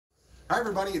Hi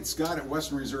everybody, it's Scott at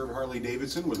Western Reserve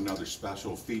Harley-Davidson with another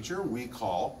special feature we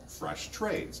call Fresh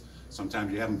Trades.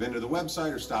 Sometimes you haven't been to the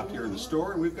website or stopped here in the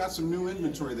store, and we've got some new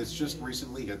inventory that's just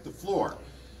recently hit the floor.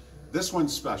 This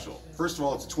one's special. First of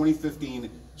all, it's a 2015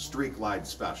 Street Glide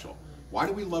Special. Why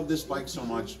do we love this bike so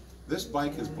much? This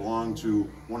bike has belonged to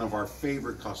one of our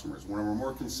favorite customers, one of our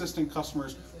more consistent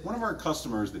customers, one of our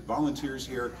customers that volunteers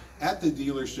here at the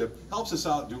dealership, helps us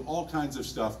out, do all kinds of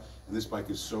stuff, and this bike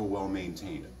is so well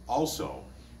maintained. Also,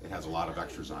 it has a lot of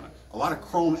extras on it. A lot of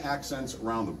chrome accents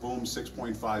around the boom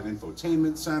 6.5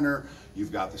 infotainment center.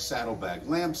 You've got the saddlebag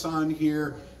lamps on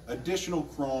here, additional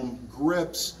chrome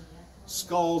grips,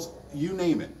 skulls, you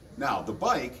name it. Now, the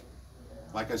bike,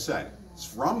 like I said, it's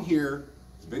from here.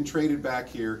 It's been traded back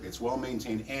here, it's well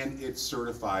maintained, and it's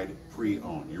certified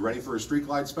pre-owned. You ready for a Street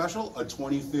Glide Special, a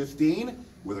 2015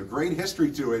 with a great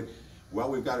history to it? Well,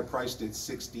 we've got it priced at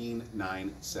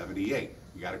 $16,978.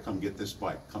 You got to come get this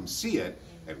bike. Come see it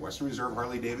at Western Reserve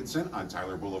Harley-Davidson on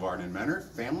Tyler Boulevard in Mentor,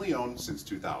 family owned since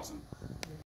 2000.